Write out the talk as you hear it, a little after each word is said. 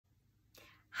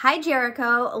Hi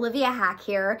Jericho, Olivia Hack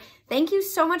here. Thank you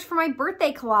so much for my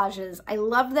birthday collages. I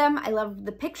love them. I love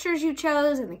the pictures you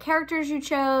chose and the characters you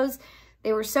chose.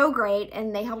 They were so great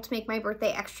and they helped make my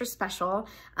birthday extra special.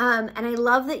 And I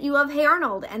love that you love Hey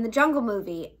Arnold and the Jungle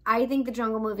Movie. I think the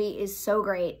Jungle Movie is so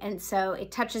great, and so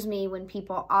it touches me when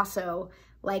people also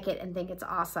like it and think it's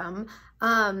awesome.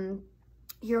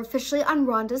 You're officially on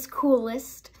Rhonda's cool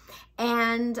list.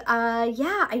 And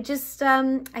yeah,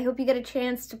 I hope you get a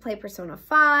chance to play Persona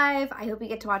 5. I hope you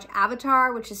get to watch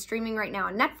Avatar, which is streaming right now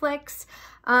on Netflix.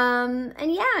 And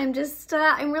yeah,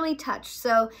 I'm really touched.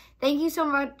 So thank you so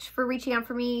much for reaching out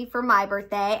for me for my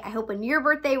birthday. I hope when your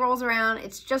birthday rolls around,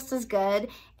 it's just as good.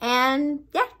 And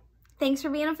yeah, thanks for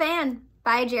being a fan.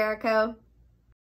 Bye, Jericho.